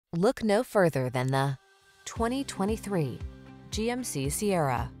Look no further than the 2023 GMC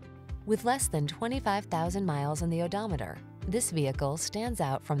Sierra. With less than 25,000 miles on the odometer, this vehicle stands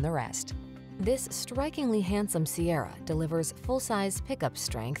out from the rest. This strikingly handsome Sierra delivers full-size pickup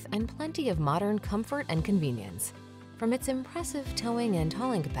strength and plenty of modern comfort and convenience. From its impressive towing and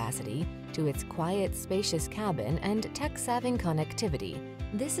hauling capacity to its quiet, spacious cabin and tech-savvy connectivity,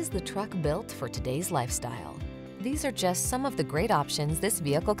 this is the truck built for today's lifestyle. These are just some of the great options this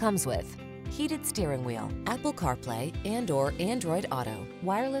vehicle comes with: heated steering wheel, Apple CarPlay and/or Android Auto,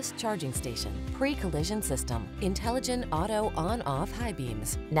 wireless charging station, pre-collision system, intelligent auto on-off high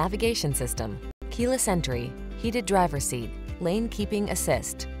beams, navigation system, keyless entry, heated driver's seat, lane keeping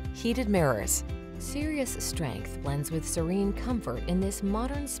assist, heated mirrors. Serious strength blends with serene comfort in this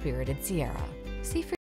modern spirited Sierra. See for